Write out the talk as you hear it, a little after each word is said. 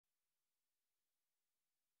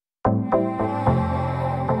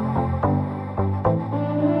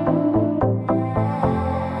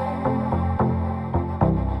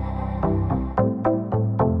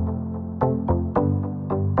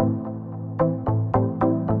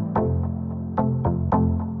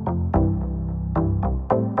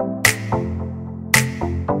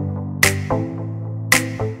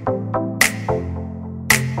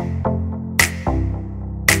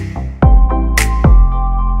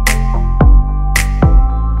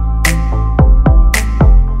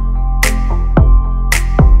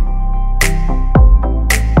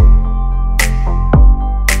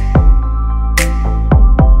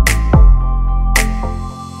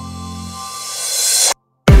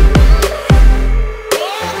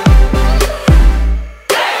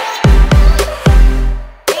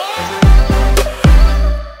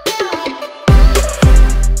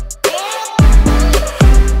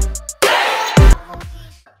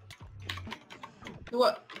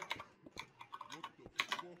what?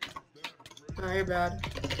 Oh, you're bad.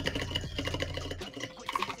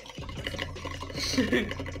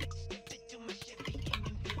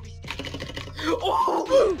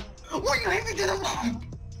 Oh! What are you aiming to the wall?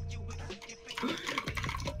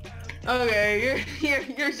 Okay,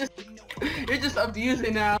 you're just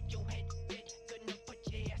abusing now.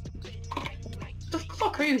 What the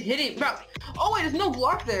fuck are you hitting, bro? Oh wait, there's no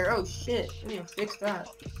block there. Oh shit, I need to fix that.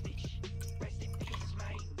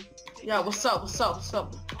 Yeah, what's up? What's up? What's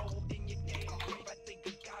up?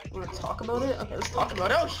 Wanna talk about it? Okay, let's talk about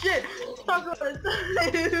it. Oh shit! Let's talk about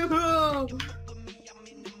it.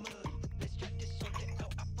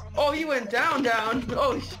 Oh, he went down.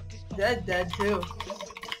 Oh, dead too.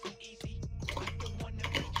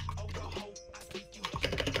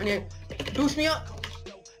 I need to boost me up.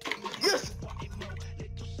 Yes.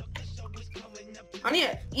 I need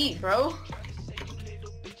to eat, bro.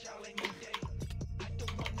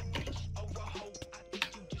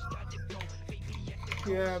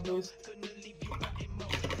 Yeah, boost.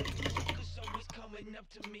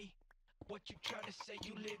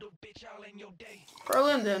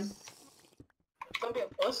 Berlin then. Don't be a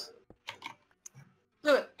puss.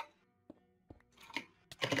 Do it.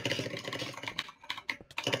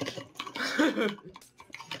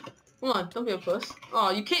 Come on, don't be a puss. Oh,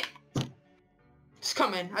 you can't. Just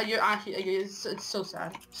come in. You're actually. It's so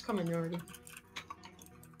sad. Just come in already.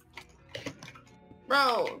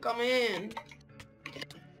 Bro, come in.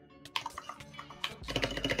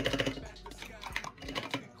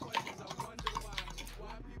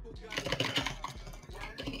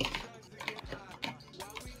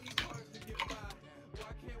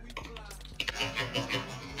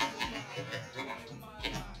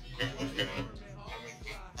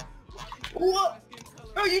 What?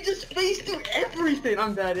 Bro, you just spaced through everything.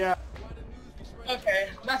 I'm dead, yeah. Okay,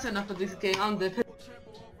 that's enough of this game. I'm dead.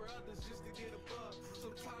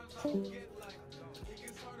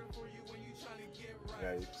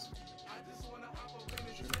 Yikes.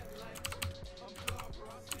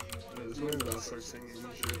 Yeah, this man gonna start singing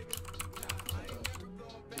and shit.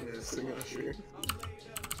 Yeah, singing and shit.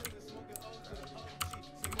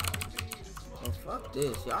 Oh, fuck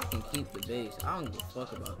this. Y'all can keep the base. I don't give a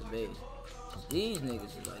fuck about the base. These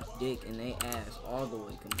niggas is like dick and they ass all the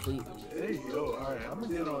way completely. Hey, yo, alright, I'm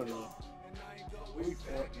gonna get on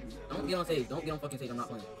Don't get on stage. Don't get on fucking stage. I'm not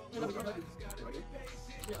playing.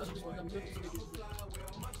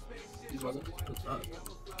 He's wasn't.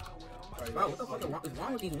 Bro, what the fuck is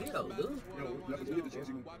wrong with these weirdos, dude? Yo, you get the chance,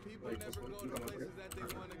 you can, like,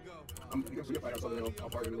 we can fight outside, I'll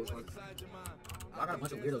party with those ones. I got a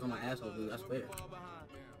bunch of weirdos on my asshole, dude, I swear.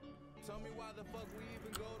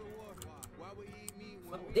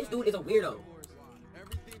 This dude is a weirdo.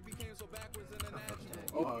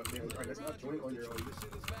 Oh, yeah, alright, that's not join on your own.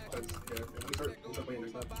 Because, yeah, when we start playing,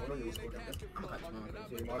 there's not join on your score down there. I'm about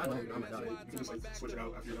to So I'm gonna die. You can just, like, switch it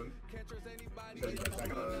out after you're done. Because that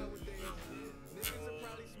kind of...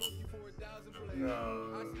 No.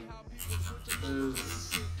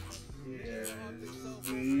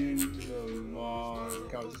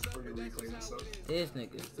 Couch just freaking reclaim and stuff. This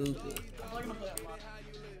nigga stupid.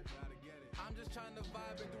 I'm just trying to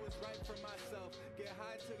vibe and do what's right for myself. Get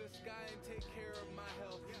high to the sky and take care of my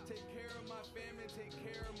health. Take care of my family, take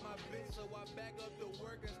care of my bitch. So I back up the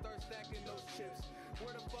work and start stacking those chips.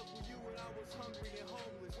 Where the fuck were you when I was hungry and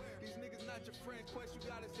homeless? These niggas not your friend, Quest, you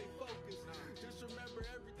gotta stay focused. Just remember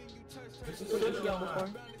everything you touch.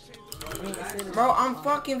 Bro, I'm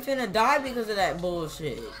fucking finna die because of that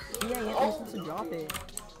bullshit. Yeah, you're supposed to drop it.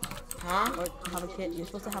 Huh? Or have a kit. You're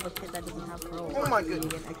supposed to have a kit that doesn't have pearls. Oh my god. You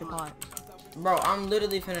goodness. get an extra pot. Bro, I'm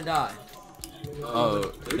literally finna die.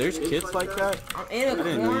 Oh, there's kits like that? I'm in a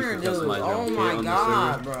corner, dude. Oh my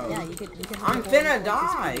god, bro. Yeah, you can I'm finna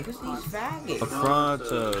die because these faggots. Up front,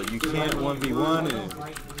 you can't 1v1 and...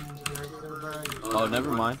 Oh,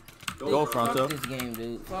 never mind. Go, Fronto. Fuck this game,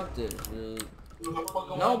 dude. Fuck this, dude.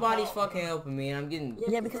 Nobody's fucking helping me, and I'm getting...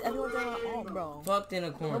 Yeah, because everyone's on alt, bro. Fucked in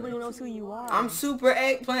a corner. Nobody knows who you are. I'm Super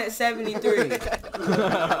Eggplant 73. I'm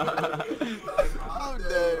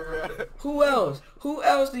dead, bro. Who else? Who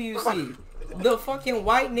else do you see? The fucking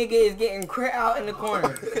white nigga is getting crit out in the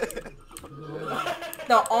corner.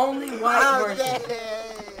 The only white person.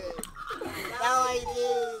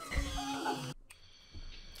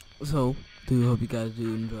 So, do hope you guys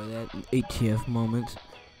do enjoy that Hcf Moments.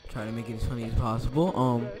 Try to make it as funny as possible.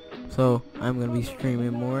 So I'm gonna be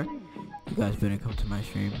streaming more. You guys better come to my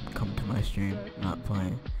stream. Come to my stream. Not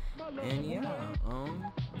playing. And yeah,